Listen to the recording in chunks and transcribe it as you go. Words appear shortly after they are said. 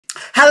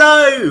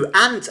Hello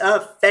and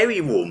a very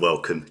warm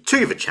welcome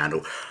to the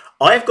channel.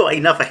 I've got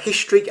another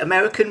History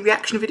American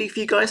reaction video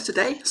for you guys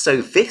today.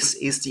 So this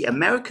is the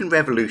American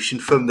Revolution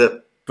from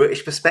the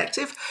British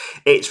perspective.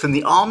 It's from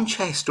the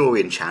Armchair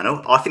Historian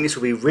channel. I think this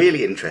will be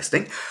really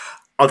interesting.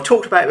 I've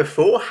talked about it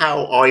before,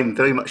 how I'm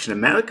very much an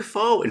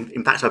Americophile.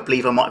 In fact, I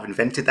believe I might have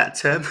invented that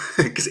term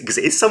because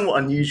it is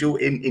somewhat unusual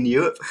in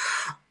Europe.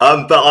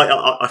 But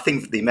I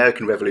think that the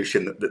American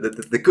Revolution,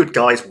 the good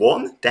guys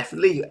won,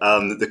 definitely.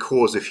 The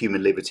cause of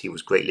human liberty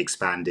was greatly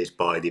expanded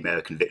by the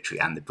American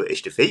victory and the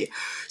British defeat.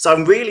 So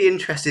I'm really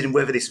interested in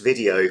whether this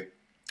video,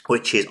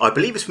 which is, I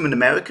believe it's from an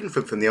American,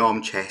 from the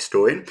Armchair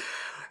Historian,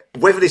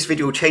 whether this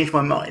video will change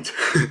my mind,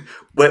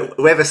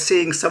 whether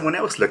seeing someone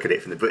else look at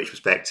it from the British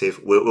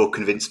perspective will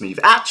convince me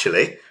that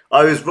actually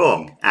I was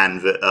wrong and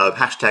that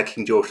hashtag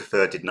King George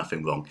III did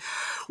nothing wrong.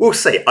 We'll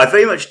see. I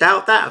very much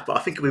doubt that, but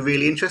I think it'll be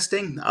really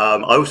interesting.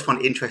 I always find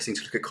it interesting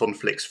to look at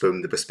conflicts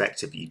from the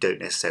perspective that you don't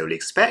necessarily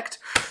expect.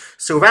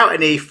 So without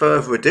any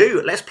further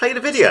ado, let's play the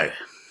video.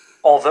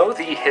 Although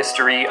the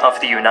history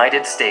of the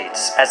United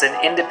States as an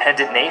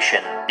independent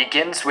nation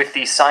begins with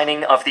the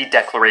signing of the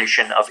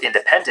Declaration of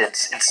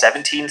Independence in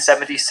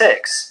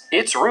 1776,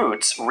 its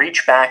roots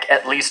reach back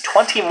at least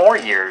 20 more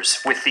years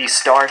with the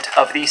start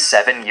of the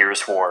 7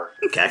 Years' War.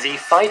 Okay. The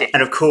fighting.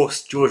 And of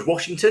course, George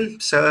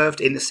Washington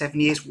served in the 7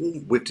 Years'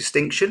 War with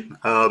distinction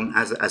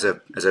as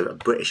a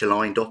British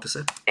aligned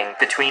officer.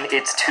 Between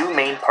its two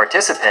main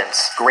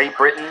participants, Great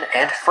Britain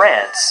and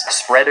France,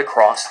 spread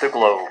across the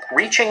globe,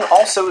 reaching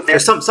also their...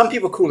 Some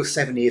people call the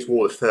 7 Years'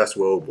 War the First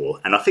World War,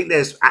 and I think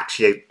there's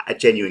actually a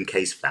genuine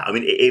case for that. I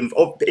mean,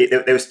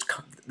 there was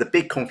the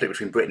big conflict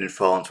between Britain and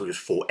France, which was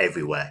fought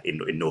everywhere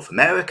in North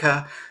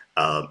America,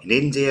 in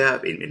India,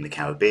 in the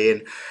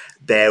Caribbean.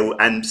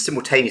 And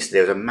simultaneously,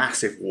 there was a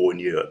massive war in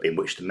Europe in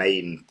which the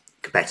main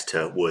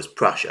competitor was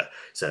Prussia.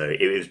 So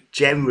it was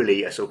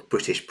generally a sort of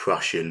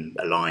British-Prussian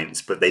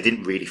alliance, but they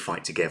didn't really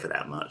fight together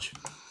that much.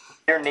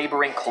 Their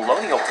neighboring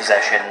colonial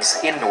possessions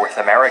in North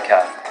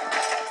America.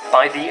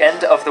 By the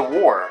end of the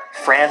war,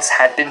 France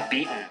had been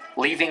beaten,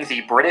 leaving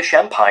the British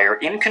Empire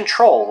in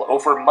control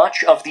over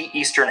much of the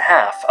eastern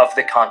half of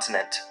the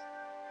continent.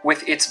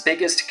 With its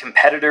biggest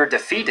competitor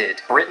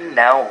defeated, Britain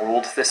now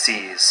ruled the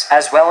seas,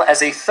 as well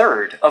as a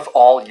third of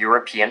all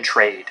European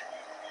trade.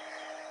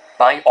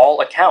 By all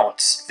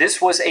accounts,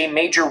 this was a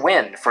major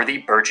win for the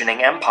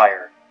burgeoning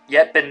empire.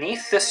 Yet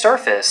beneath the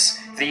surface,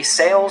 the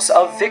sails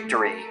of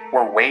victory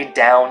were weighed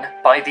down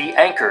by the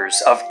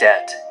anchors of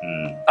debt.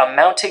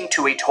 Amounting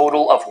to a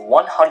total of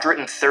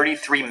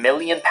 £133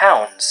 million,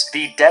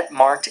 the debt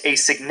marked a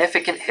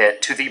significant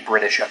hit to the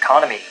British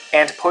economy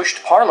and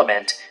pushed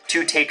Parliament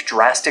to take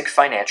drastic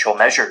financial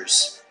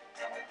measures.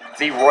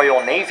 The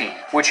Royal Navy,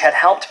 which had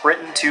helped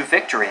Britain to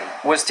victory,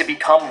 was to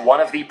become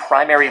one of the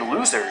primary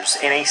losers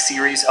in a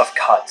series of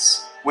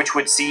cuts, which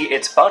would see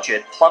its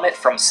budget plummet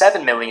from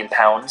 £7 million in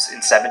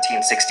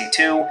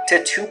 1762 to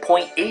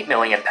 £2.8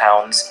 million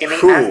in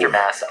the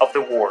aftermath of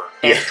the war,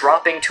 and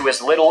dropping to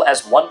as little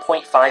as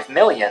 £1.5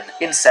 million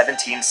in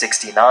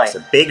 1769. It's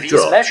a big These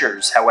drop.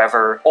 measures,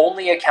 however,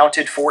 only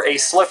accounted for a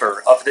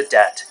sliver of the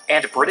debt,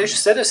 and British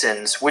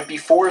citizens would be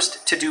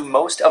forced to do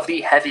most of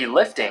the heavy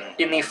lifting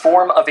in the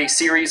form of a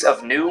series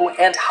of new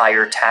and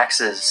higher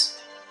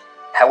taxes.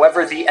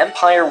 However, the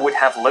empire would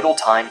have little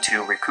time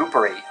to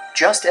recuperate.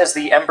 Just as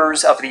the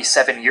embers of the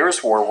 7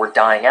 Years' War were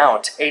dying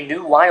out, a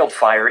new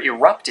wildfire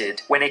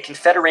erupted when a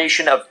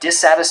confederation of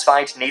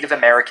dissatisfied Native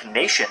American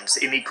nations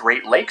in the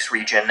Great Lakes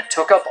region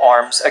took up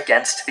arms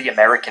against the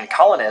American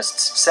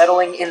colonists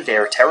settling in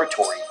their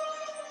territory.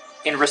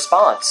 In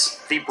response,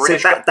 the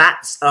British... So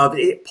that's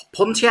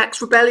Pontiac's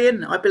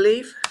Rebellion, I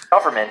believe?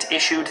 Government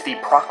issued the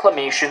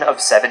Proclamation of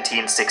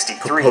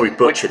 1763,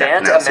 which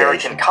banned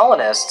American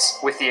colonists,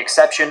 with the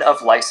exception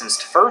of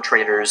licensed fur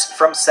traders,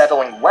 from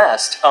settling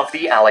west of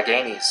the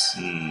Alleghenies.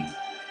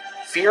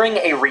 Fearing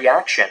a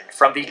reaction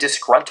from the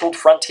disgruntled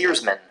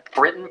frontiersmen,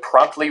 Britain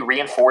promptly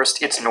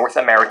reinforced its North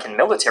American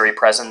military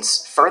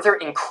presence, further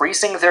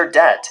increasing their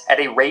debt at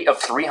a rate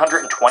of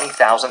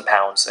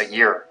 £320,000 a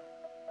year.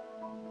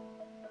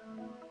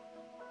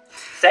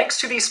 Thanks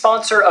to the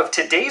sponsor of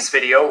today's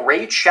video,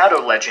 Raid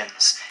Shadow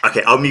Legends.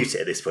 Okay, I'll mute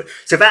it at this point.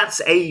 So that's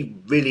a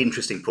really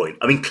interesting point.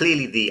 I mean,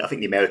 clearly I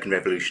think the American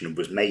Revolution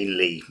was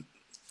mainly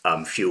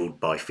fueled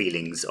by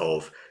feelings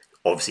of,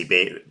 obviously,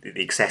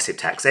 the excessive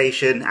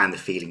taxation and the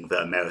feeling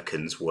that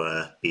Americans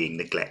were being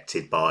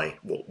neglected by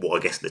what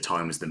I guess at the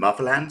time was the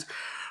motherland.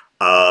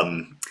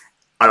 And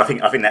I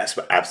think that's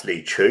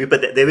absolutely true.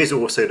 But there is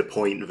also the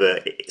point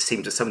that it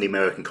seems that some of the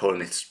American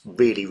colonists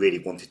really, really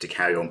wanted to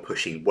carry on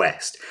pushing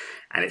west.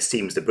 And it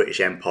seems the British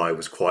Empire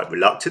was quite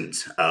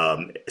reluctant.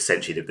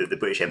 Essentially, the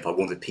British Empire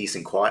wanted peace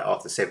and quiet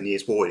after the 7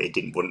 Years' War. It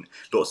didn't want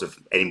lots of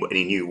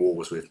any new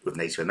wars with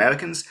Native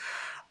Americans.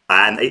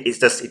 And it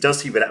does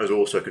seem that was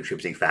also a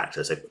contributing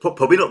factor. So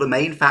probably not the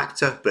main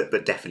factor,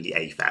 but definitely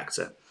a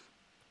factor.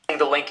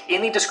 The link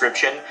in the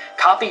description,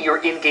 copy your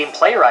in-game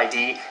player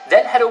ID,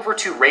 then head over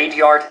to Raid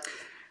Yard.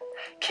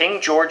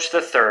 King George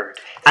III.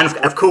 And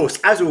of course,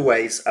 as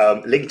always,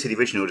 link to the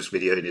original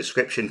video in the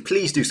description.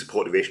 Please do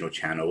support the original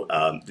channel.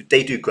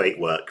 They do great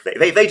work.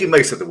 They do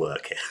most of the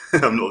work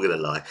here. I'm not going to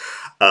lie.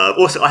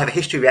 Also, I have a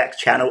History React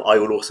channel. I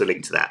will also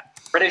link to that.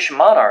 British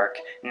monarch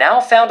now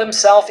found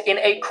himself in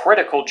a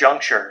critical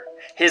juncture.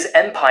 His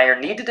empire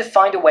needed to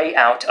find a way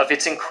out of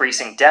its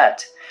increasing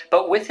debt.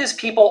 But with his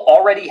people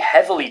already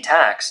heavily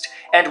taxed,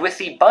 and with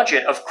the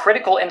budget of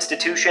critical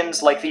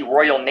institutions like the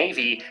Royal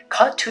Navy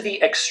cut to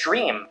the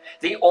extreme,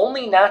 the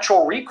only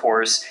natural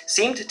recourse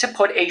seemed to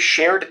put a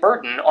shared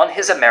burden on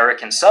his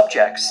American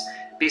subjects.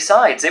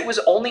 Besides, it was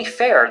only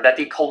fair that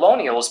the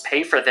colonials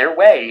pay for their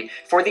way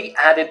for the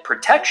added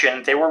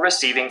protection they were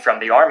receiving from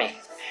the army.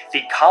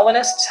 The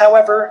colonists,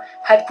 however,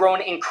 had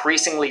grown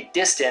increasingly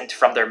distant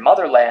from their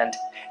motherland,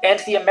 and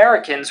the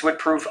Americans would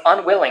prove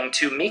unwilling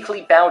to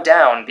meekly bow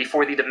down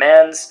before the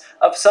demands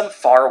of some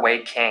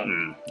faraway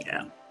king.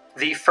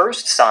 The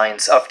first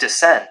signs of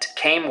dissent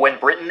came when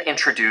Britain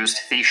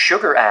introduced the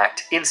Sugar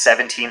Act in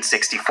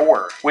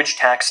 1764, which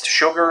taxed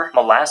sugar,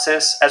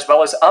 molasses, as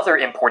well as other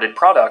imported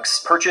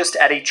products purchased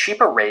at a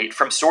cheaper rate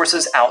from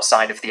sources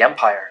outside of the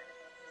empire.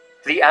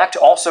 The act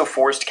also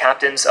forced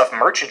captains of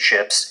merchant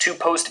ships to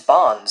post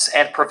bonds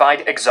and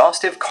provide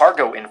exhaustive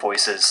cargo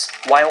invoices,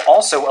 while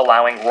also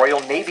allowing Royal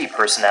Navy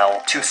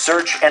personnel to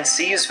search and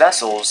seize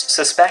vessels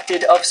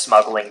suspected of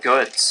smuggling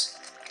goods.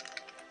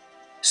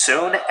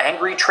 Soon,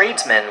 angry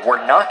tradesmen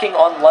were knocking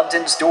on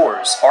London's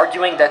doors,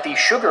 arguing that the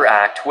Sugar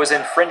Act was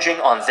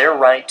infringing on their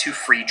right to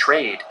free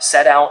trade,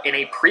 set out in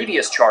a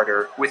previous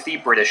charter with the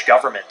British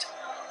government.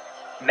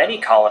 Many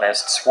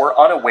colonists were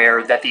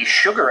unaware that the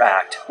Sugar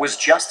Act was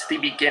just the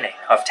beginning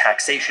of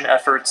taxation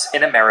efforts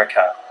in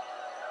America.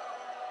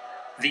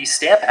 The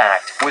Stamp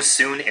Act was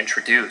soon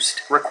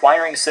introduced,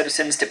 requiring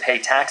citizens to pay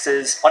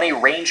taxes on a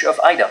range of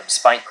items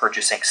by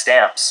purchasing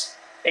stamps.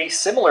 A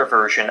similar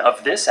version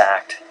of this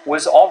act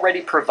was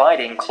already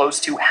providing close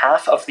to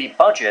half of the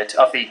budget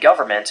of the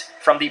government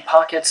from the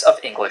pockets of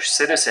English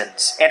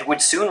citizens, and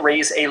would soon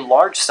raise a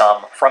large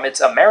sum from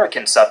its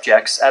American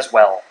subjects as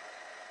well.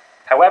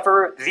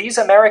 However, these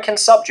American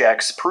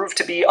subjects proved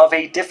to be of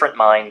a different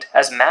mind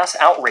as mass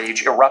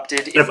outrage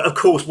erupted. Of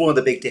course, one of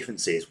the big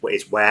differences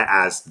is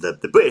whereas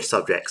the British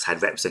subjects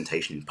had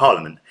representation in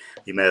Parliament,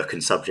 the American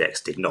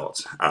subjects did not.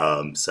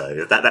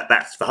 So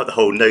that's the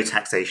whole no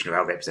taxation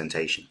without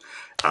representation.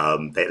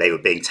 They were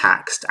being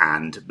taxed,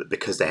 and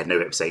because they had no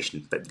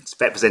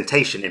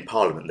representation in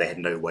Parliament, they had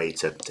no way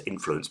to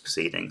influence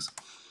proceedings.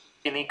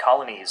 In the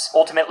colonies,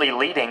 ultimately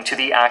leading to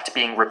the act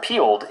being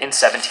repealed in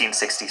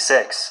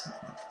 1766.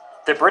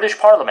 The British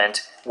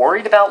Parliament,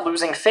 worried about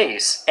losing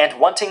face and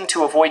wanting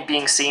to avoid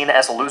being seen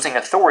as losing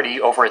authority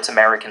over its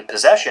American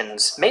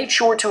possessions, made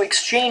sure to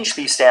exchange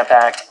the Stamp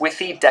Act with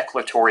the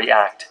Declaratory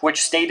Act,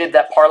 which stated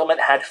that Parliament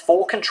had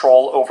full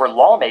control over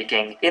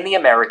lawmaking in the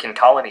American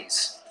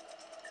colonies.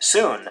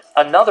 Soon,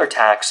 another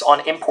tax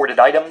on imported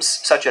items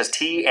such as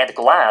tea and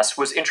glass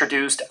was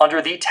introduced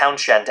under the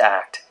Townshend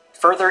Act,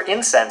 further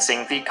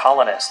incensing the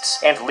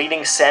colonists and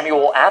leading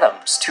Samuel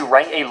Adams to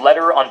write a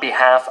letter on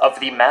behalf of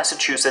the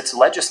Massachusetts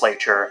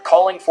legislature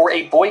calling for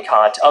a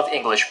boycott of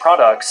English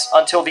products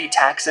until the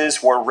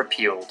taxes were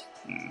repealed.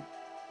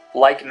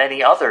 Like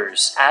many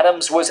others,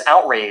 Adams was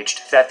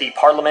outraged that the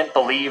Parliament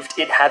believed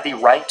it had the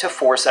right to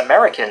force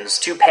Americans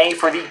to pay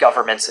for the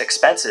government's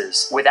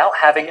expenses without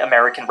having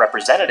American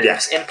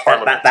representatives in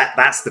Parliament.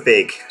 That's the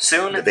big.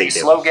 Soon, the the big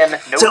slogan.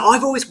 So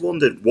I've always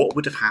wondered what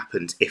would have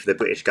happened if the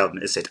British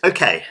government had said,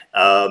 "Okay,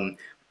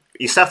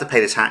 you still have to pay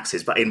the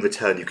taxes, but in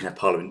return you can have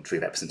parliamentary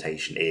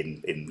representation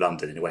in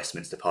London in the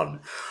Westminster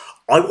Parliament."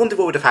 I wonder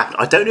what would have happened.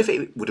 I don't know if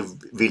it would have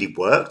really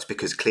worked,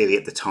 because clearly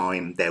at the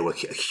time there were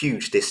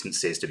huge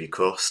distances to be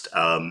crossed.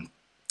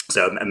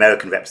 So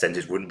American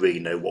representatives wouldn't really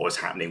know what was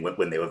happening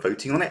when they were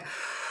voting on it.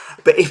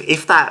 But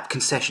if that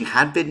concession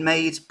had been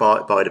made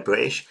by the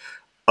British,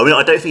 I mean,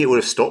 I don't think it would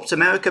have stopped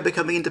America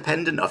becoming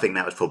independent. I think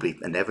that was probably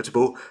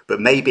inevitable.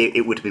 But maybe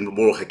it would have been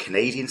more like a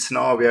Canadian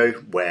scenario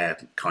where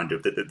kind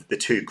of the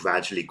two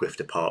gradually drift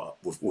apart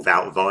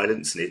without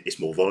violence, and it's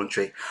more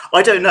voluntary.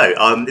 I don't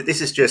know.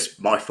 This is just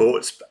my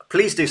thoughts.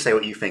 Please do say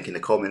what you think in the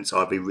comments.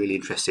 I'd be really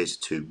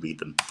interested to read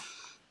them.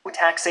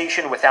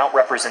 Taxation without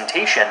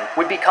representation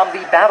would become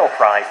the battle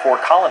cry for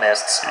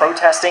colonists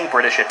protesting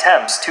British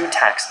attempts to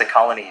tax the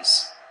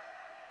colonies.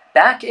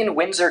 Back in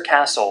Windsor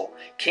Castle,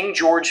 King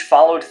George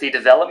followed the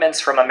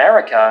developments from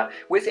America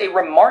with a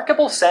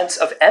remarkable sense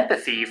of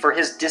empathy for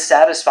his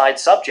dissatisfied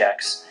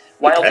subjects.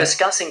 While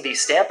discussing the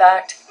Stamp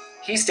Act,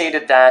 he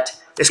stated that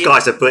this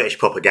guy's a British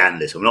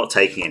propagandist. I'm not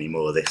taking any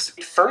more of this.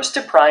 It first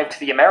deprived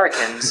the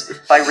Americans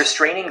by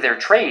restraining their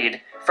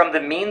trade from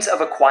the means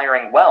of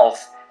acquiring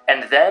wealth,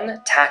 and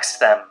then taxed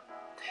them.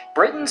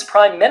 Britain's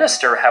Prime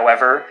Minister,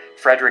 however,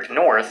 Frederick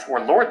North, or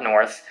Lord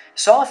North,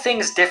 saw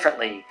things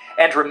differently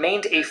and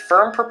remained a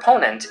firm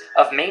proponent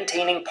of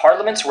maintaining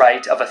Parliament's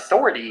right of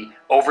authority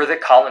over the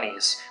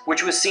colonies,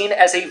 which was seen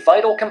as a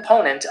vital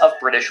component of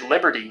British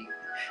liberty.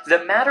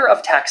 The matter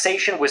of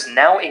taxation was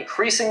now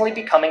increasingly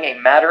becoming a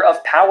matter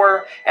of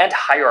power and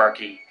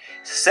hierarchy,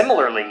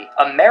 Similarly,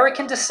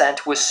 American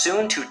dissent was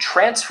soon to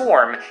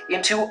transform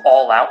into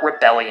all-out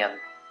rebellion.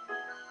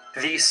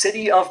 The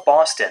city of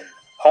Boston,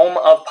 home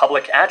of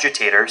public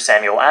agitator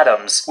Samuel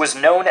Adams, was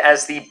known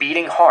as the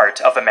beating heart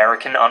of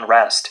American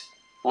unrest.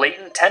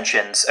 Latent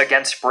tensions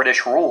against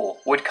British rule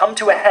would come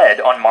to a head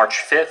on March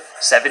 5,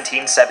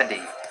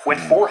 1770, when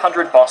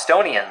 400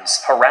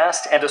 Bostonians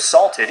harassed and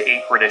assaulted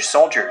 8 British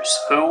soldiers,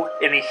 who,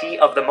 in the heat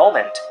of the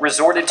moment,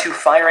 resorted to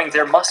firing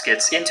their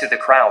muskets into the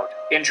crowd,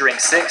 injuring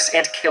 6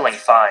 and killing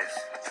 5.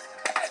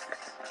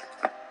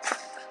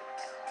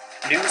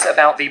 News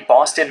about the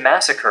Boston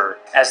Massacre,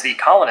 as the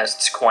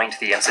colonists coined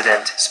the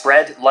incident,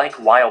 spread like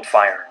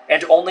wildfire,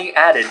 and only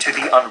added to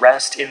the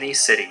unrest in the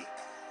city.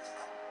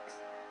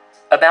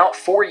 About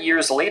 4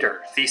 years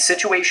later, the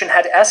situation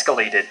had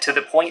escalated to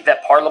the point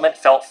that Parliament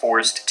felt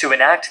forced to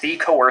enact the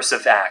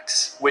Coercive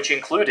Acts, which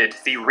included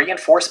the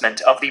reinforcement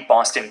of the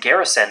Boston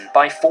garrison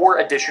by 4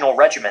 additional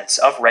regiments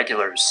of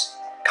regulars.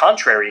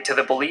 Contrary to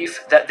the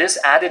belief that this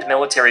added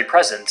military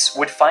presence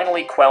would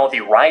finally quell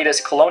the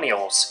riotous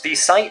colonials, the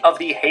sight of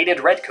the hated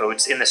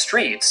redcoats in the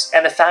streets,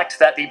 and the fact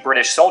that the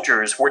British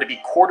soldiers were to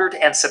be quartered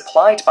and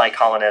supplied by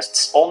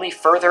colonists only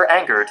further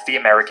angered the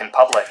American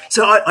public.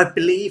 So I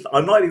believe,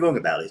 I might be wrong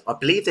about this, I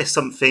believe there's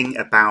something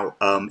about,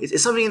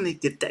 is something in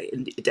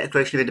the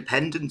Declaration of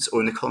Independence or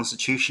in the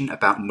Constitution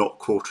about not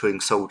quartering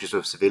soldiers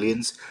with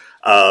civilians?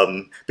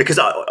 Because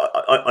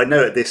I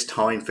know at this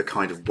time, for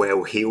kind of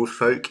well-heeled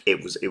folk,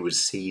 it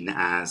was seen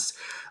as,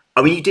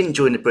 I mean, you didn't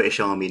join the British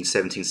Army in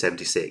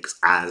 1776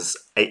 as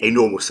a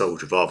normal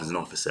soldier rather than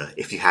an officer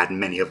if you had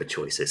many other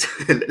choices.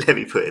 Let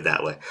me put it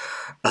that way.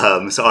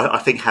 So I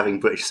think having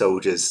British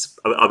soldiers,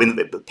 I mean,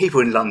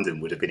 people in London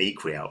would have been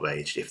equally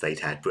outraged if they'd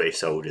had British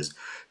soldiers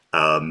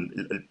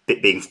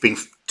being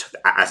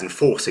as in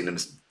forcing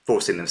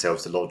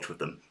themselves to lodge with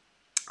them.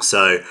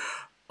 So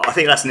I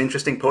think that's an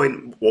interesting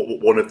point.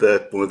 One of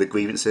the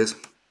grievances.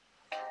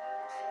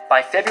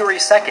 By February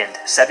 2nd,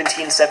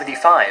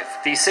 1775,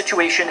 the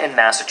situation in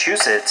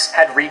Massachusetts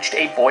had reached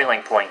a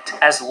boiling point,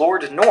 as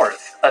Lord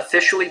North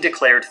officially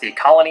declared the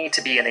colony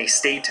to be in a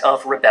state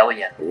of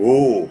rebellion.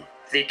 Ooh.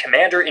 The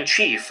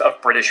Commander-in-Chief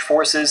of British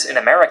forces in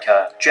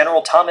America,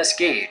 General Thomas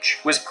Gage,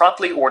 was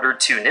promptly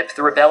ordered to nip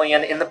the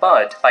rebellion in the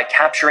bud by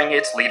capturing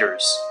its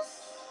leaders.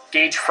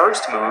 Gage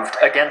first moved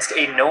against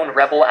a known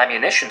rebel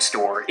ammunition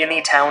store in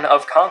the town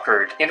of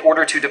Concord in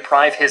order to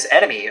deprive his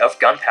enemy of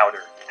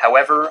gunpowder.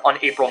 However, on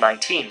April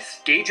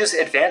 19th, Gage's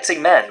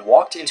advancing men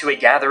walked into a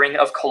gathering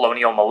of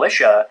colonial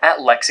militia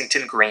at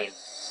Lexington Green.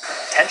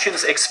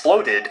 Tensions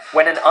exploded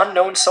when an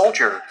unknown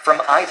soldier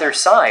from either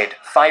side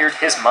fired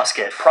his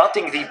musket,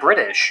 prompting the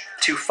British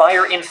to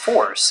fire in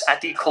force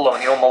at the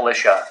colonial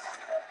militia.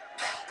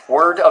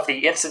 Word of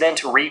the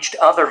incident reached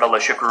other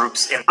militia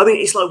groups in... I mean,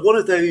 it's like one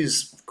of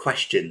those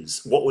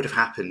questions, what would have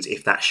happened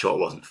if that shot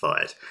wasn't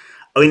fired?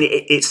 I mean,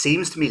 it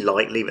seems to me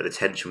likely that the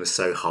tension was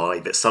so high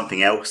that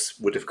something else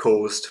would have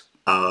caused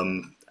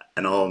an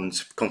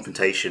armed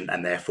confrontation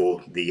and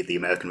therefore the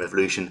American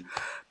Revolution.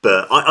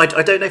 But I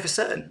don't know for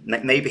certain.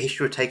 Maybe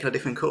history would have taken a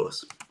different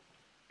course.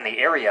 In the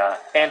area,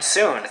 and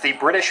soon the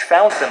British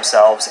found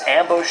themselves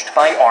ambushed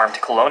by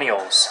armed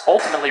colonials,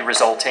 ultimately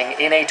resulting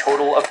in a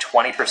total of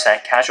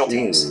 20%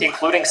 casualties,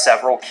 including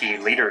several key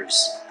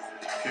leaders.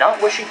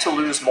 Not wishing to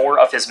lose more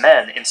of his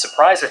men in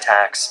surprise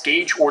attacks,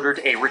 Gage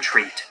ordered a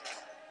retreat.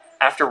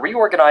 After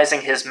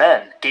reorganizing his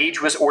men,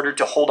 Gage was ordered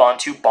to hold on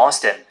to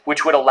Boston,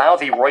 which would allow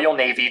the Royal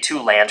Navy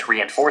to land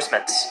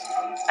reinforcements.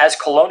 As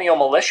colonial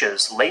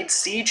militias laid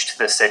siege to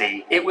the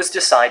city, it was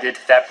decided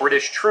that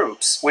British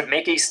troops would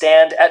make a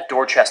stand at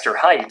Dorchester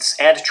Heights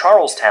and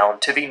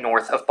Charlestown to the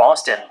north of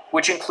Boston,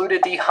 which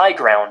included the high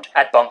ground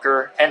at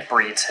Bunker and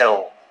Breed's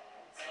Hill.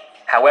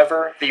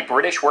 However, the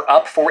British were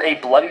up for a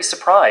bloody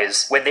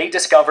surprise when they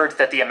discovered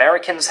that the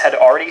Americans had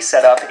already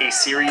set up a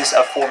series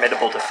of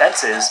formidable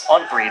defenses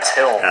on Breed's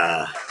Hill.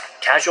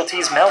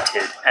 Casualties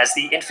mounted as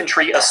the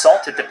infantry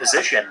assaulted the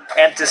position,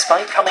 and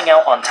despite coming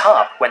out on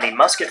top when the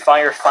musket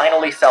fire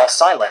finally fell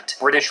silent,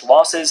 British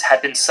losses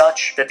had been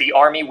such that the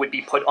army would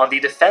be put on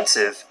the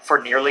defensive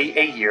for nearly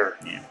a year.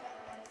 Yeah.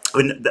 I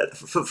mean,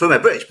 from a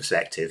British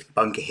perspective,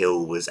 Bunker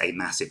Hill was a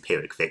massive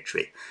Pyrrhic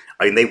victory.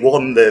 I mean, they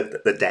won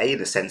the day in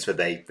the sense that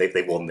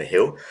they won the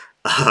hill,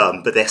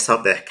 but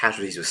their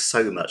casualties were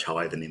so much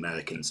higher than the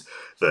Americans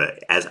that,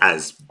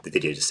 as the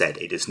video just said,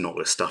 it is not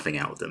worth stuffing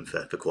out of them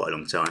for quite a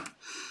long time.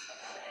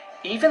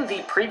 Even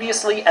the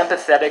previously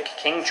empathetic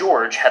King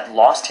George had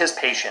lost his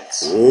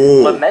patience,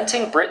 Ooh.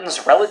 lamenting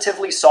Britain's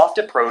relatively soft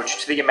approach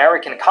to the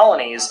American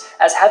colonies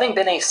as having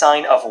been a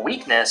sign of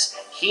weakness.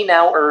 He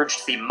now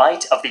urged the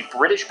might of the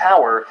British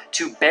power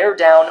to bear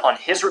down on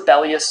his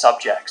rebellious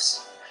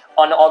subjects.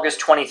 On August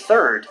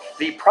 23rd,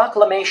 the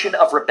Proclamation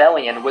of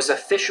Rebellion was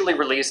officially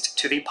released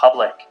to the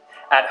public.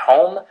 At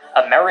home,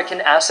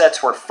 American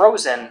assets were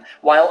frozen,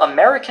 while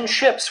American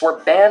ships were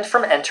banned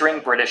from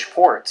entering British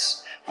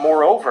ports.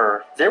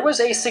 Moreover, there was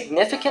a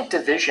significant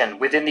division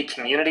within the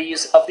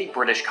communities of the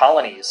British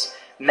colonies.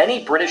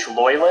 Many British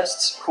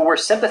loyalists who were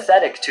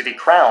sympathetic to the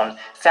Crown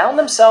found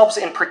themselves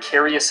in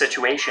precarious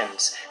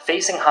situations,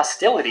 facing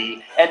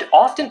hostility and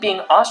often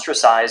being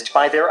ostracized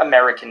by their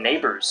American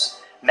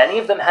neighbors. Many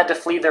of them had to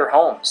flee their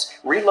homes,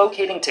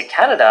 relocating to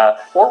Canada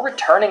or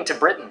returning to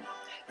Britain.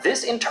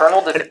 This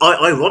internal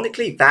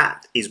ironically,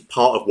 that is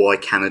part of why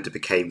Canada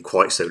became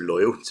quite so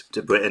loyal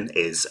to Britain,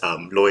 is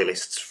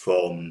loyalists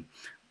from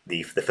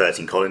the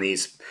 13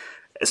 colonies,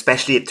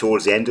 especially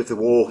towards the end of the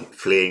war,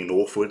 fleeing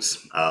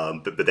northwards,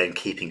 but then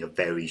keeping a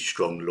very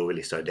strong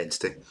loyalist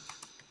identity.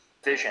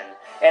 Vision,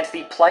 and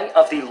the plight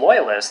of the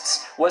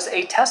Loyalists was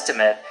a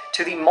testament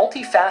to the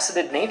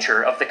multifaceted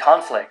nature of the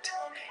conflict.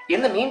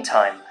 In the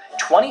meantime,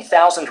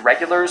 20,000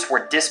 regulars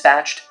were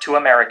dispatched to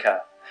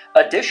America.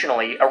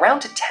 Additionally,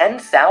 around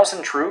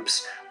 10,000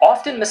 troops,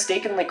 often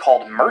mistakenly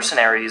called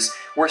mercenaries,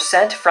 were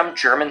sent from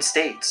German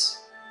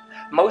states.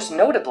 Most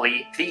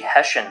notably, the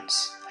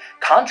Hessians.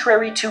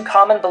 Contrary to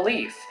common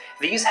belief,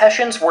 these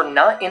Hessians were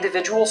not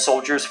individual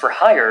soldiers for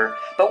hire,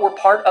 but were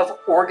part of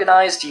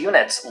organized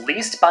units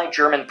leased by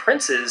German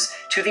princes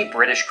to the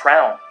British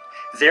Crown.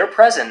 Their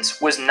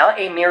presence was not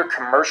a mere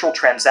commercial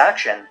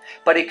transaction,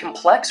 but a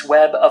complex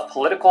web of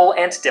political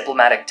and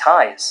diplomatic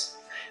ties.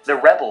 The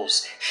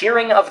rebels,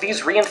 hearing of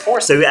these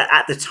reinforcements... So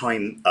at the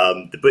time,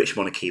 the British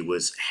monarchy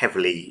was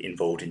heavily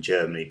involved in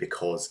Germany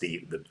because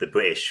the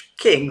British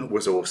king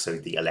was also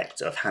the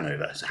elector of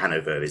Hanover. So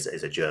Hanover is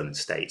a German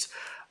state.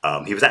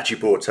 He was actually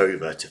brought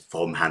over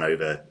from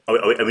Hanover.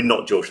 I mean,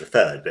 not George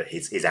III, but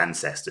his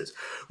ancestors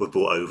were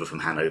brought over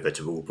from Hanover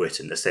to rule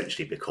Britain,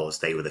 essentially because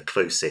they were the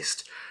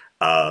closest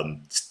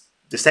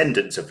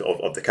descendants of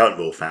the current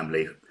royal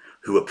family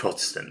who were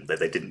Protestant, that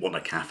they didn't want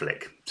a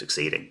Catholic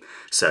succeeding.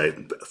 So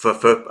for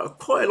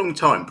quite a long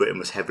time, Britain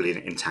was heavily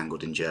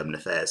entangled in German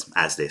affairs,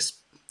 as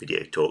this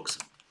video talks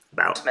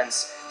about.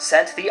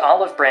 Sent the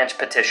Olive Branch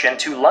petition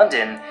to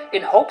London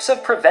in hopes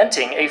of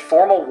preventing a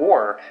formal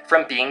war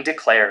from being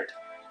declared.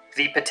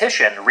 The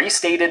petition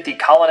restated the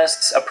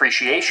colonists'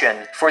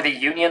 appreciation for the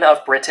union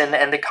of Britain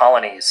and the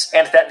colonies,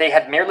 and that they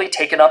had merely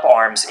taken up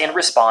arms in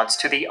response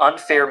to the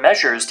unfair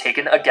measures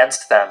taken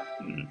against them.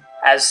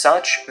 As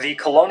such, the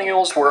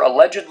colonials were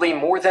allegedly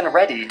more than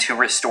ready to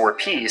restore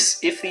peace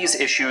if these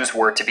issues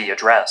were to be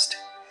addressed.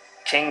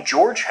 King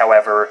George,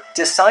 however,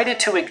 decided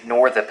to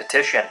ignore the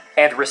petition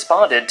and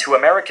responded to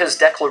America's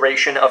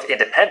Declaration of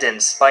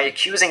Independence by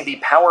accusing the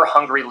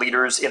power-hungry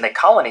leaders in the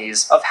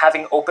colonies of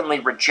having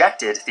openly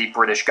rejected the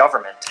British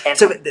government. And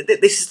so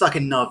this is like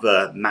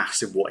another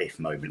massive what-if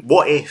moment.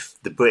 What if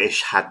the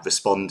British had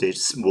responded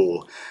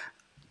more,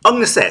 I'm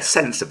going to say,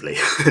 sensibly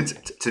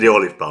to the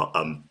Olive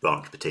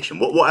Branch petition?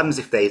 What happens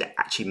if they'd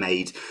actually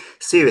made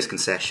serious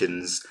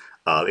concessions,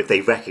 if they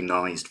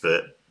recognised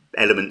that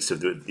elements of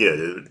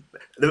the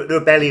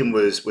rebellion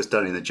was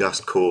done in a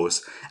just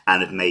cause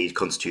and had made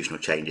constitutional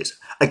changes?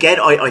 Again,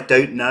 I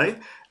don't know.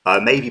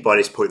 Maybe by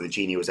this point the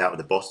genie was out of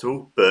the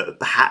bottle, but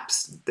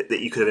perhaps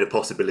that you could have had a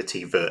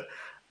possibility that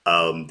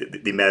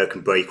the American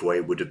breakaway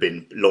would have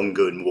been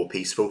longer and more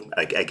peaceful.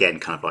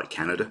 Again, kind of like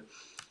Canada.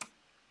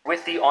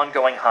 With the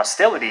ongoing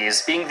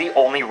hostilities being the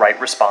only right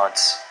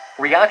response.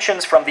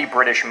 Reactions from the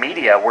British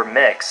media were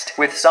mixed,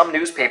 with some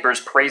newspapers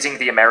praising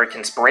the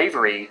Americans'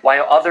 bravery,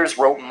 while others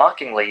wrote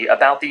mockingly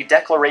about the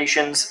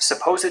declaration's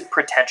supposed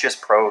pretentious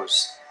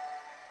prose.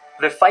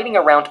 The fighting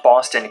around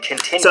Boston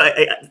continued. So,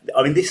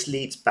 I mean, this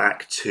leads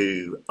back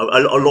to a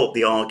lot of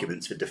the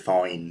arguments that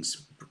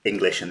defines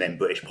English and then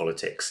British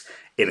politics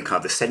in kind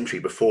of the century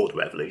before the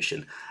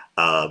Revolution,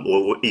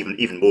 or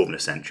even more than a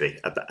century,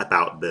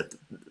 about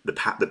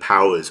the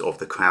powers of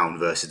the Crown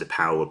versus the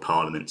power of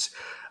Parliament.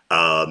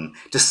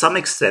 To some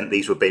extent,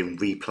 these were being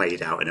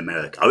replayed out in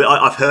America.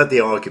 I've heard the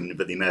argument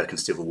that the American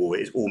Civil War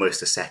is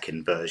almost a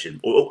second version,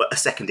 or a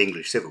second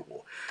English Civil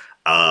War.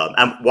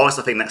 And whilst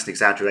I think that's an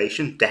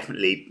exaggeration,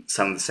 definitely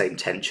some of the same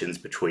tensions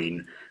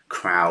between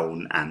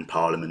Crown and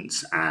Parliament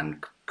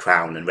and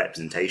Crown and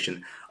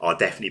representation are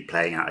definitely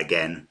playing out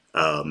again,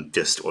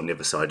 just on the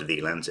other side of the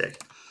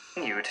Atlantic.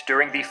 Continued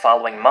during the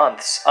following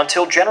months,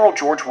 until General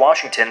George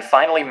Washington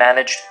finally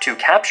managed to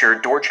capture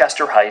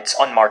Dorchester Heights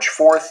on March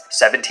 4th,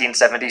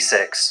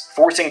 1776,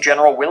 forcing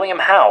General William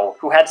Howe,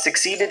 who had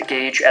succeeded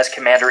Gage as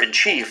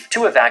commander-in-chief,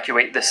 to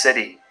evacuate the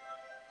city.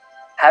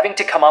 Having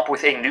to come up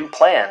with a new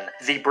plan,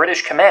 the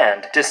British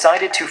command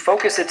decided to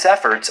focus its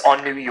efforts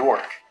on New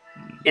York.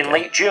 In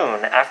late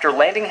June, after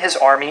landing his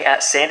army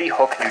at Sandy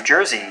Hook, New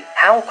Jersey,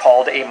 Howe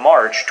called a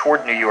march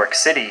toward New York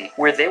City,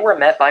 where they were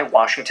met by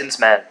Washington's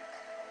men.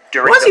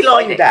 During the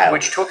fighting,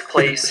 which took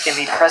place in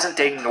the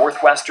present-day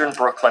northwestern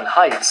Brooklyn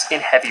Heights in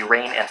heavy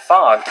rain and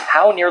fog,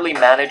 Howe nearly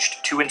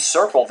managed to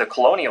encircle the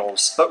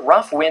colonials, but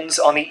rough winds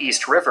on the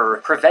East River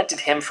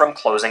prevented him from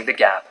closing the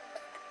gap.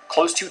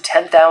 Close to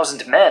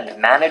 10,000 men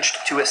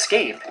managed to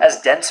escape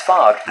as dense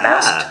fog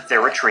masked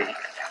their retreat.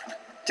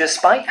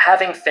 Despite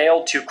having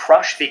failed to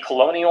crush the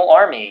colonial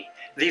army,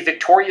 the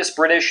victorious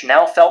British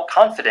now felt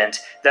confident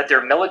that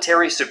their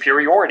military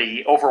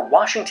superiority over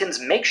Washington's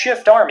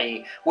makeshift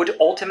army would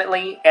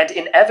ultimately and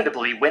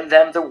inevitably win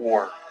them the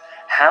war.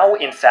 Howe,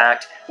 in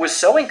fact, was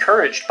so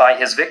encouraged by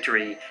his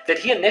victory that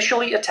he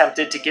initially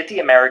attempted to get the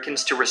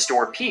Americans to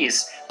restore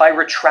peace by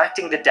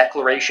retracting the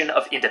Declaration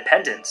of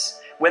Independence.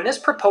 When this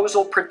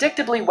proposal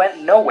predictably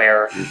went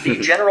nowhere, the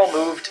general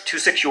moved to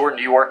secure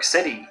New York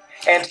City.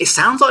 And it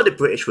sounds like the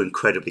British were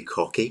incredibly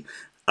cocky.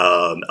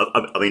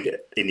 I mean,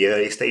 in the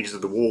early stages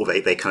of the war,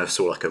 they kind of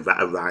saw like a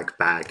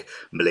rag-bag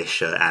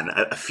militia and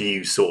a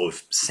few sort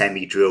of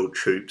semi-drilled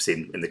troops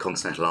in the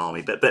Continental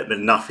Army, but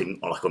nothing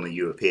like on a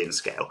European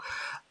scale.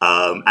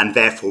 And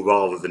therefore,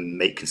 rather than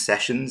make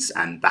concessions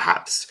and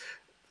perhaps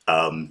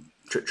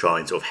try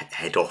and sort of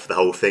head off the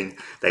whole thing,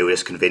 they were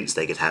just convinced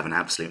they could have an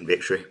absolute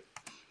victory.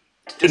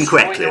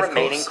 Destroy the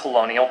remaining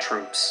colonial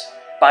troops.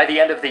 By the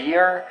end of the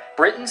year,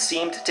 Britain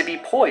seemed to be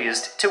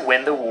poised to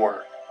win the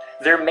war.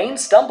 Their main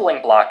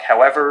stumbling block,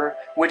 however,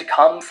 would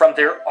come from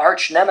their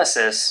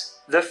arch-nemesis,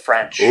 the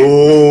French.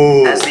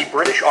 Ooh, as the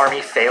British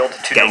Army failed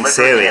to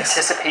deliver an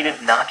anticipated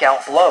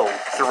knockout blow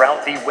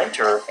throughout the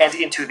winter and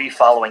into the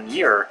following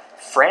year,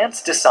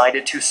 France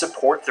decided to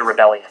support the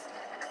rebellion.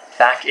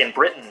 Back in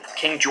Britain,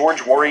 King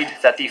George worried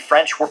that the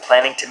French were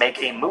planning to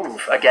make a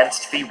move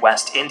against the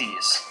West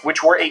Indies,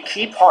 which were a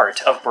key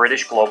part of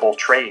British global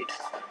trade.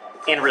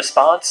 In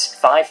response,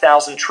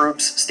 5,000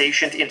 troops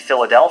stationed in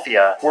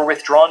Philadelphia were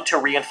withdrawn to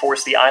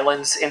reinforce the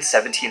islands in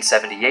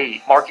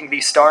 1778, marking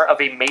the start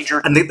of a major...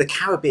 And the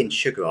Caribbean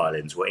sugar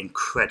islands were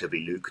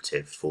incredibly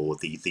lucrative for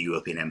the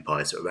European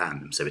empires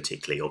around them, so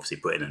particularly, obviously,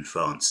 Britain and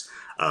France.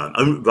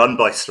 Run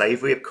by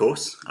slavery, of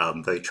course,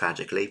 very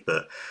tragically,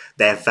 but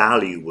their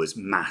value was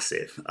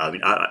massive. I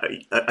mean,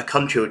 a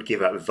country would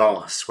give up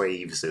vast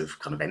swathes of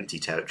kind of empty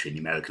territory in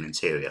the American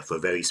interior for a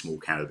very small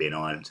Caribbean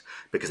island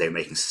because they were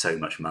making so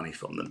much money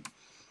from them.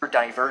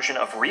 Diversion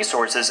of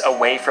resources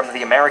away from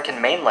the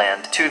American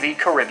mainland to the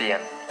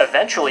Caribbean,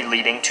 eventually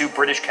leading to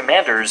British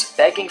commanders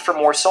begging for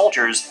more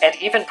soldiers and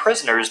even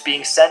prisoners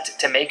being sent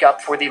to make up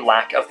for the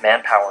lack of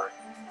manpower.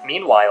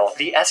 Meanwhile,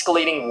 the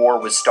escalating war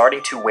was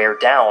starting to wear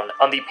down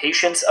on the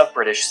patience of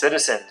British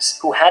citizens,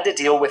 who had to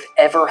deal with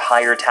ever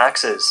higher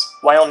taxes,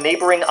 while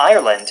neighboring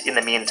Ireland, in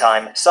the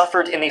meantime,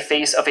 suffered in the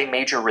face of a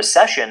major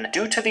recession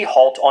due to the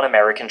halt on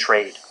American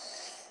trade.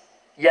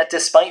 Yet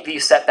despite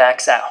these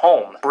setbacks at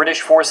home,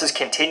 British forces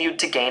continued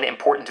to gain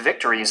important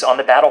victories on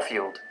the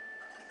battlefield.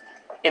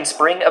 In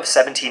spring of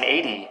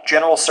 1780,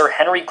 General Sir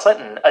Henry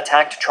Clinton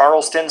attacked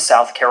Charleston,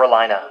 South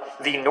Carolina.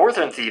 The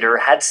Northern Theater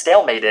had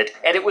stalemated,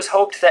 and it was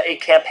hoped that a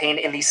campaign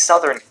in the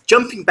Southern...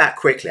 Jumping back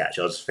quickly,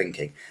 actually, I was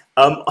thinking,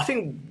 I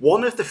think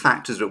one of the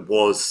factors that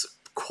was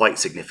quite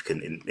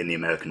significant in the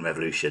American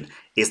Revolution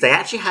is they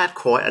actually had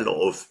quite a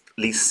lot of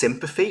at least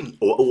sympathy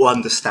or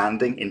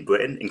understanding in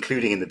Britain,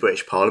 including in the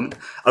British Parliament.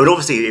 I mean,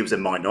 obviously it was a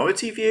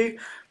minority view,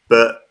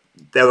 but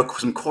there were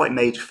some quite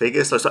major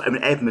figures. So I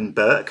mean, Edmund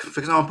Burke, for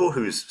example,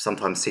 who's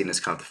sometimes seen as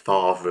kind of the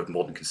father of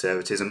modern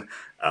conservatism,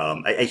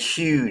 a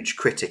huge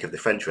critic of the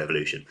French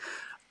Revolution,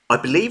 I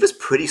believe was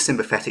pretty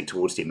sympathetic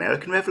towards the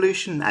American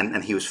Revolution,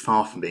 and he was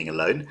far from being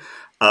alone.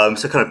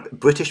 So kind of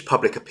British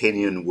public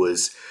opinion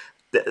was...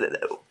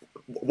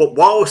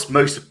 Whilst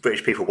most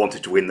British people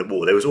wanted to win the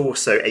war, there was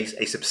also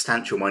a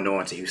substantial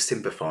minority who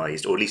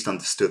sympathised or at least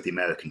understood the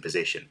American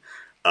position.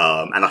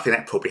 And I think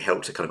that probably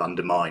helped to kind of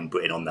undermine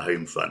Britain on the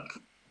home front.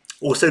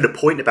 Also, the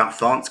point about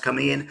France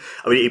coming in,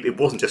 I mean, it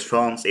wasn't just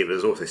France, it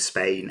was also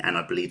Spain and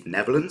I believe the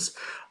Netherlands.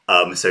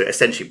 So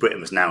essentially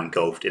Britain was now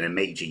engulfed in a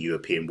major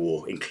European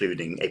war,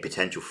 including a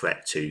potential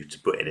threat to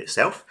Britain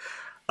itself.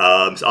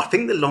 So I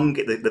think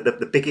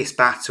the biggest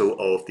battle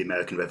of the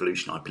American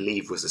Revolution, I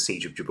believe, was the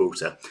Siege of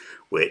Gibraltar,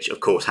 which of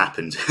course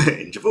happened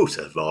in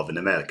Gibraltar rather than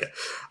America.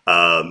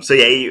 So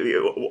yeah,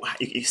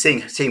 you're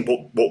seeing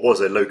what was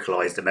a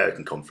localized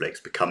American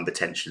conflict become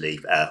potentially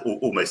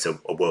almost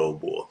a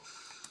world war.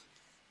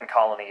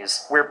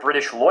 Colonies, where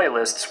British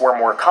loyalists were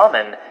more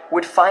common,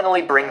 would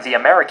finally bring the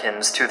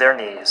Americans to their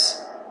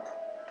knees.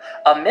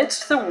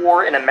 Amidst the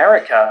war in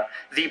America,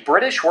 the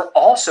British were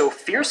also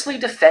fiercely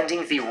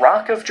defending the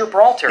Rock of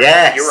Gibraltar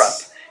in Europe,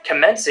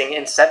 commencing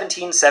in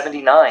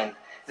 1779.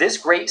 This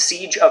great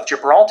siege of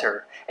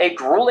Gibraltar, a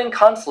grueling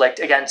conflict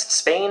against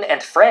Spain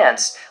and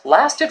France,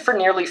 lasted for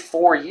nearly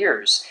 4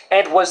 years,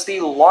 and was the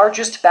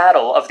largest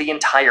battle of the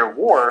entire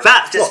war,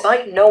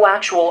 despite no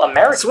actual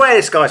Americans... I swear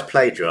this guy's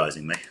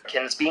plagiarising me.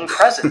 ...being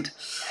present.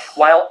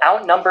 While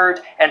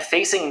outnumbered and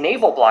facing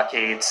naval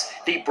blockades,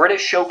 the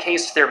British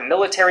showcased their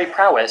military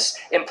prowess,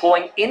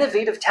 employing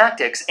innovative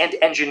tactics and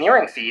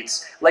engineering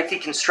feats like the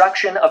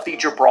construction of the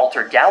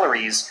Gibraltar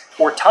galleries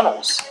or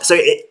tunnels. So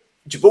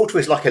Gibraltar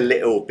is like a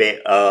little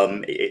bit,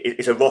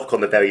 it's a rock on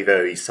the very,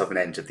 very southern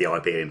end of the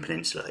Iberian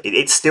Peninsula.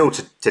 It's still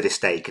to this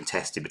day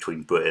contested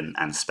between Britain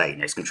and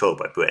Spain. It's controlled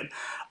by Britain.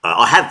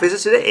 I have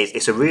visited it.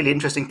 It's a really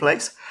interesting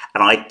place.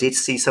 And I did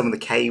see some of the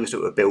caves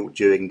that were built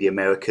during the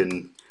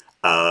American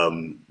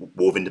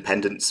War of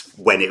Independence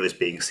when it was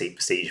being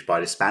besieged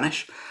by the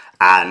Spanish,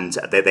 and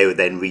they were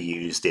then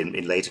reused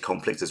in later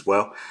conflicts as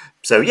well.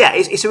 So yeah,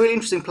 it's a really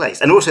interesting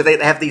place. And also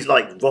they have these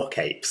like rock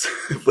apes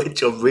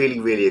which are really,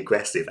 really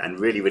aggressive and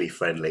really, really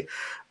friendly.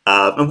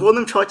 And one of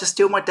them tried to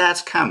steal my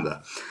dad's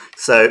camera.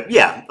 So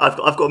yeah,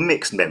 I've got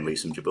mixed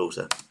memories from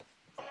Gibraltar.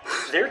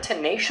 Their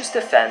tenacious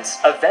defense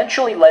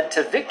eventually led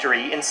to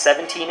victory in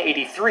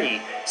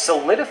 1783,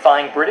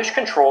 solidifying British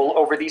control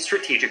over the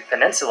strategic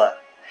peninsula.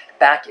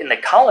 Back in the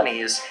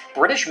colonies,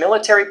 British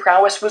military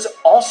prowess was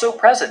also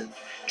present.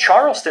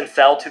 Charleston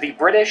fell to the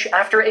British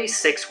after a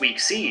 6-week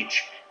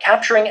siege,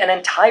 capturing an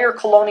entire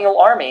colonial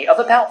army of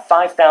about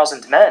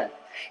 5,000 men.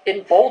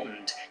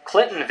 Emboldened,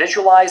 Clinton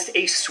visualized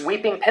a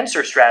sweeping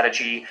pincer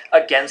strategy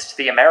against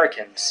the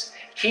Americans.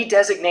 He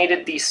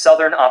designated the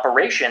southern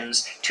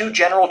operations to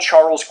General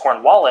Charles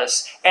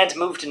Cornwallis and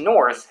moved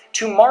north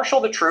to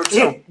marshal the troops.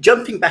 Yeah,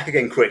 jumping back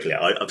again quickly,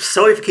 I'm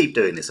sorry if I keep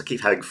doing this, I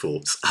keep having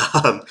thoughts.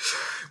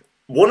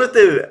 One of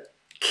the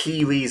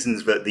key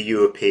reasons that the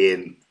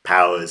European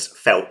powers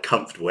felt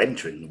comfortable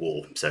entering the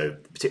war, so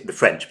the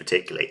French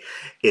particularly,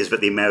 is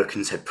that the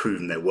Americans had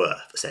proven their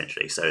worth,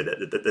 essentially. So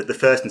the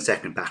first and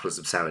second battles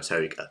of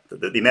Saratoga,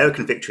 the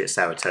American victory at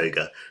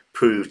Saratoga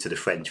proved to the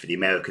French that the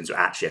Americans were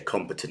actually a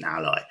competent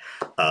ally,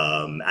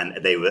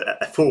 and they were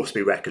a force to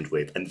be reckoned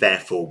with, and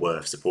therefore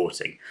worth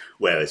supporting.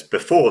 Whereas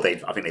before, I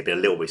think they'd been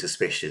a little bit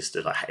suspicious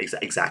to like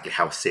exactly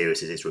how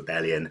serious is this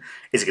rebellion.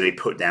 Is it going to be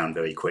put down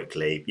very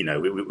quickly? You know,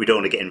 we don't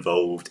want to get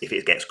involved if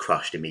it gets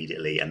crushed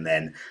immediately, and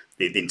then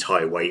the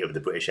entire weight of the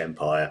British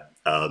Empire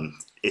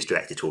is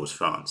directed towards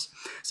France.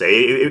 So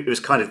it was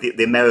kind of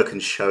the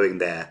Americans showing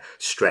their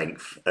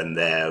strength and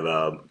their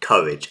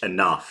courage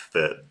enough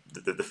that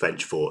the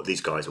French thought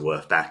these guys are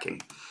worth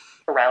backing.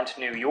 Around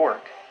New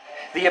York.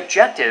 The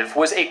objective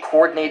was a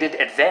coordinated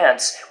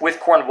advance,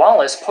 with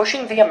Cornwallis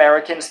pushing the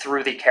Americans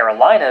through the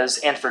Carolinas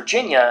and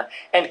Virginia,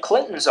 and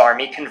Clinton's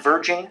army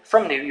converging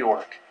from New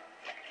York.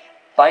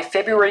 By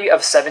February of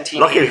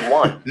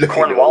 1781,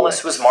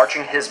 Cornwallis was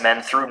marching his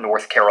men through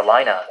North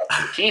Carolina.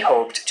 He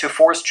hoped to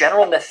force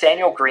General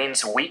Nathaniel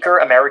Greene's weaker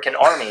American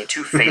army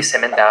to face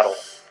him in battle.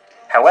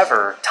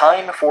 However,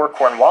 time for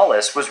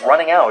Cornwallis was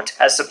running out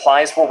as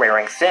supplies were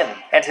wearing thin,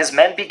 and his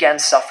men began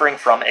suffering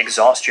from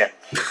exhaustion.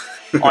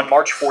 On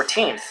March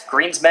 14th,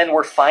 Greene's men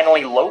were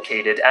finally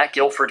located at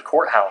Guilford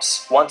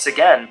Courthouse. Once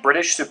again,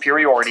 British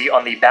superiority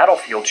on the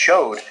battlefield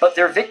showed, but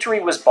their victory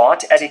was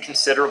bought at a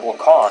considerable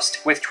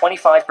cost, with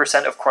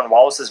 25% of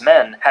Cornwallis's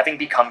men having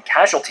become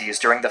casualties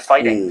during the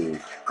fighting.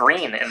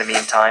 Greene, in the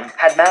meantime,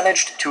 had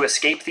managed to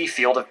escape the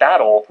field of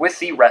battle with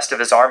the rest of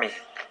his army.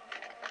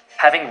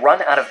 Having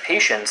run out of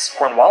patience,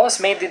 Cornwallis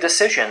made the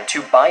decision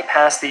to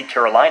bypass the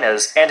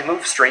Carolinas and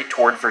move straight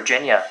toward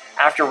Virginia.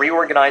 After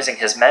reorganizing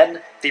his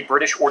men, the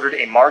British ordered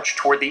a march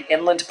toward the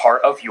inland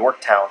part of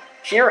Yorktown.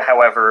 Here,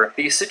 however,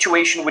 the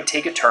situation would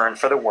take a turn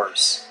for the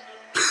worse.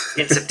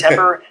 In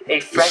September,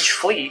 a French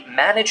fleet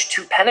managed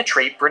to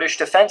penetrate British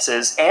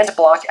defenses and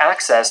block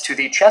access to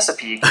the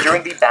Chesapeake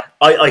during the battle.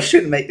 I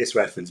shouldn't make this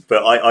reference,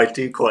 but I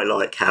do quite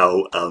like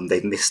how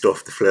they've missed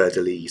off the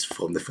fleur-de-lis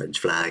from the French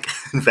flag,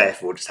 and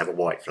therefore just have a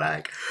white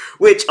flag,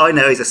 which I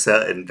know is a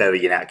certain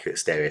very inaccurate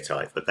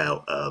stereotype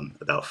about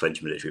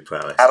French military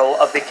prowess. Battle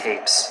of the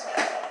Capes.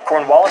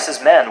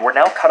 Cornwallis's men were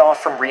now cut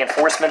off from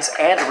reinforcements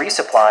and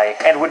resupply,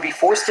 and would be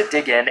forced to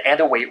dig in and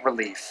await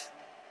relief.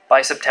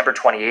 By September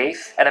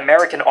 28th, an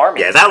American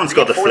army reinforced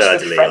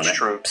with French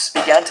troops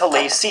began to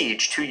lay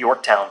siege to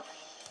Yorktown.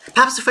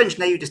 Perhaps the French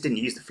Navy just didn't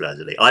use the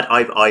fleur-de-lis.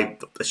 I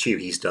assume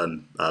he's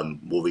done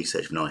more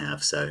research than I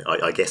have, so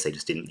I guess they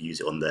just didn't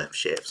use it on their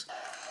ships.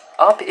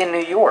 Up in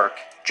New York,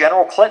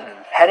 General Clinton,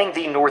 heading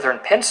the northern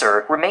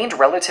pincer, remained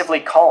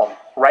relatively calm.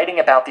 Writing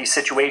about the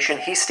situation,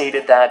 he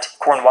stated that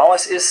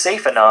Cornwallis is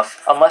safe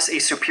enough unless a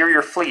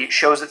superior fleet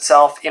shows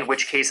itself, in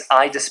which case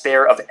I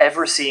despair of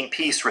ever seeing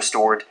peace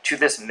restored to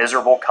this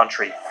miserable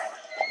country.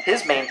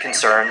 His main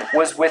concern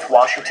was with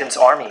Washington's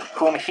army,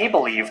 whom he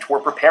believed were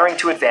preparing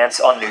to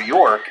advance on New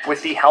York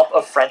with the help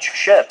of French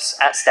ships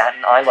at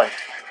Staten Island.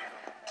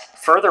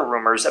 Further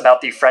rumors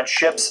about the French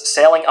ships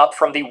sailing up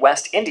from the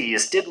West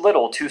Indies did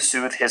little to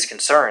soothe his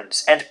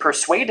concerns, and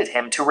persuaded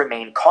him to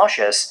remain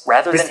cautious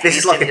rather than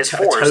hasten his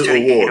force to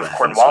the aid of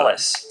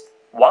Cornwallis.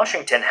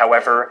 Washington,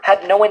 however,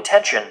 had no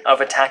intention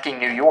of attacking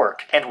New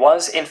York, and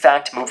was, in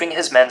fact, moving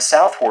his men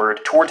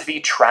southward toward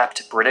the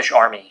trapped British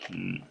army.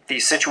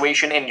 The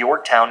situation in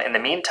Yorktown, in the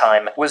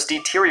meantime, was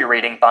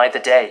deteriorating by the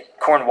day.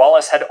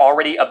 Cornwallis had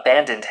already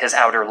abandoned his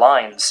outer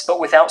lines, but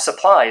without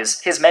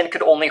supplies, his men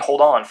could only hold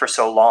on for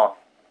so long.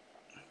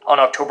 On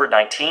October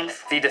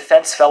 19th, the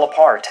defense fell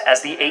apart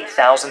as the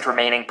 8,000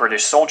 remaining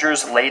British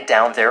soldiers laid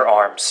down their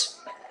arms.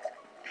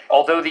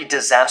 Although the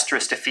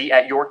disastrous defeat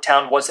at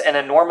Yorktown was an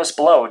enormous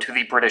blow to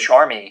the British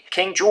army,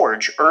 King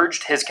George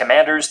urged his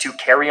commanders to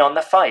carry on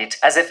the fight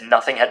as if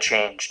nothing had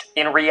changed.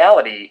 In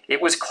reality,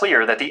 it was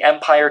clear that the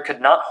Empire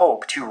could not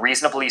hope to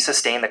reasonably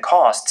sustain the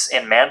costs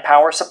in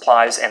manpower,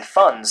 supplies, and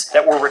funds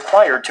that were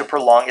required to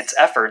prolong its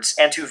efforts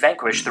and to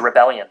vanquish the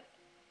rebellion.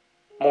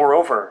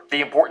 Moreover,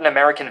 the important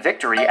American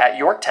victory at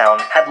Yorktown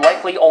had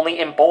likely only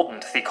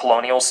emboldened the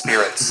colonial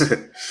spirits.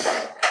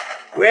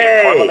 Way!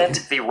 In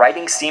Parliament, the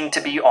writing seemed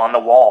to be on the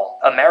wall.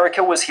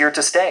 America was here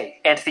to stay,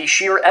 and the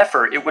sheer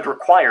effort it would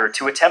require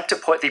to attempt to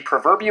put the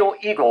proverbial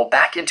eagle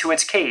back into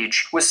its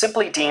cage was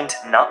simply deemed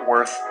not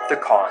worth the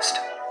cost.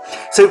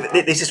 So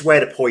this is where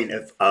the point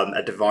of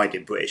a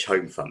divided British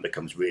home front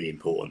becomes really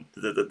important.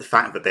 The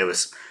fact that there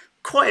was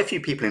quite a few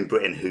people in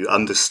Britain who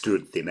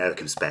understood the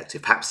American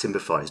perspective, perhaps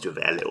sympathised with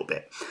it a little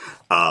bit,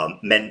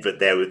 meant that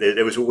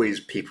there was always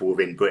people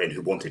within Britain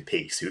who wanted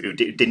peace, who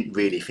didn't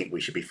really think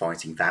we should be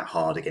fighting that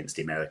hard against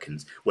the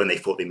Americans when they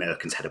thought the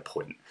Americans had a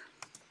point.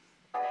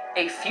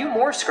 A few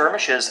more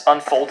skirmishes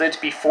unfolded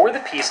before the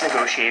peace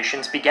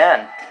negotiations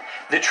began.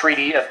 The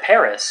Treaty of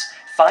Paris,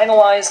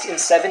 finalized in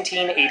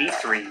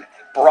 1783,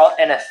 brought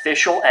an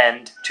official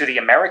end to the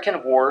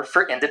American War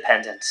for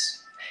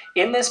Independence.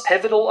 In this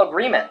pivotal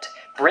agreement,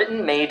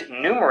 Britain made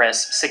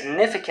numerous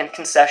significant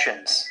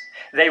concessions.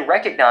 They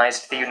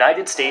recognized the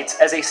United States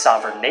as a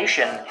sovereign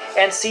nation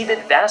and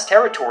ceded vast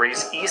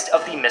territories east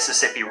of the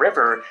Mississippi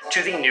River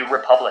to the new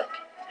republic.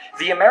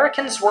 The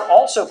Americans were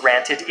also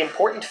granted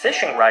important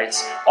fishing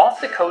rights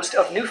off the coast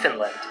of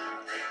Newfoundland.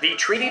 The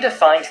treaty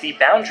defined the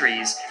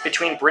boundaries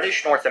between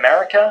British North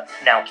America,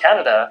 now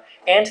Canada,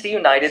 and the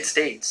United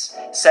States,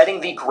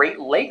 setting the Great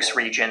Lakes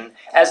region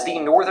as the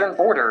northern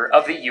border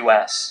of the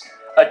U.S.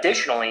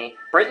 Additionally,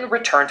 Britain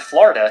returned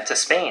Florida to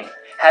Spain,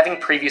 having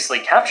previously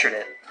captured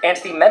it, and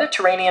the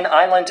Mediterranean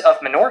island of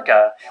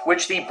Minorca,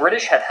 which the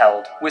British had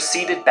held, was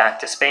ceded back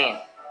to Spain.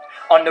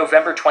 On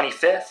November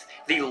 25th,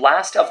 the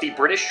last of the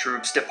British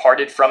troops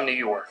departed from New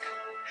York.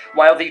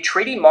 While the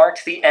treaty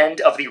marked the end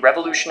of the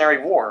Revolutionary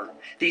War,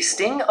 the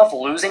sting of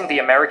losing the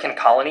American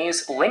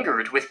colonies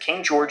lingered with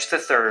King George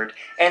III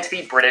and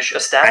the British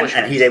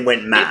establishment. And he then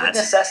went mad. It would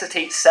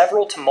necessitate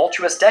several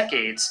tumultuous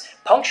decades,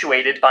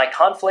 punctuated by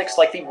conflicts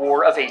like the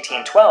War of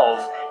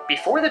 1812,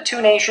 before the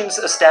two nations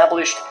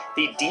established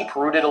the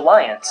deep-rooted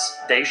alliance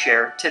they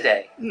share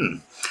today.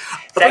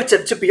 But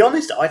to be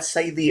honest, I'd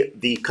say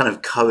the kind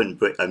of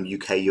current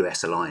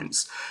UK-US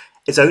alliance,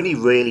 it's only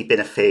really been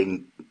a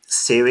thing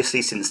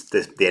seriously since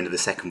the end of the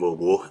Second World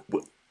War,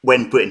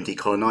 when Britain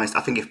decolonised. I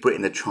think if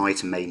Britain had tried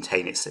to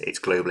maintain its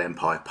global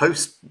empire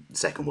post the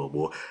Second World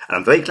War, and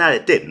I'm very glad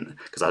it didn't,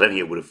 because I don't think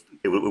it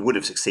would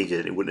have succeeded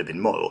and it wouldn't have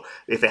been moral.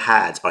 If it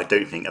had, I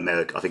think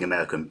America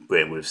and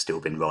Britain would have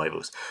still been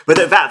rivals. But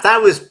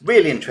that was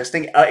really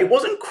interesting. It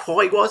wasn't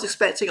quite what I was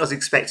expecting. I was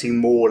expecting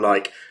more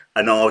like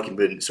an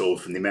argument sort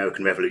of from the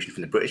American Revolution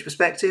from the British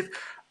perspective.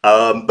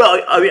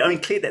 But I mean,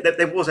 clearly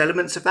there was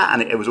elements of that,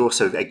 and it was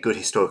also a good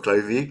historical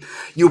overview.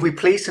 You'll be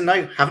pleased to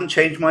know, haven't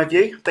changed my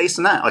view based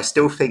on that. I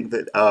still think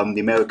that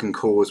the American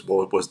cause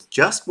was the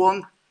just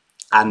one,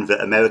 and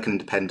that American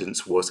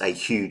independence was a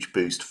huge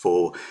boost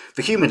for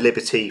human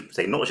liberty,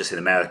 say not just in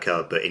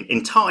America, but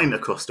in time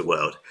across the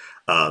world.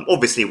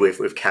 Obviously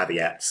with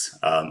caveats,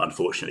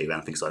 unfortunately,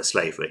 around things like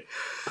slavery.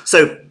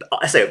 So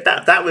I say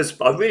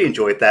I really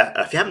enjoyed that.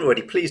 If you haven't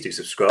already, please do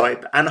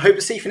subscribe, and I hope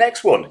to see you for the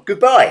next one.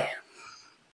 Goodbye.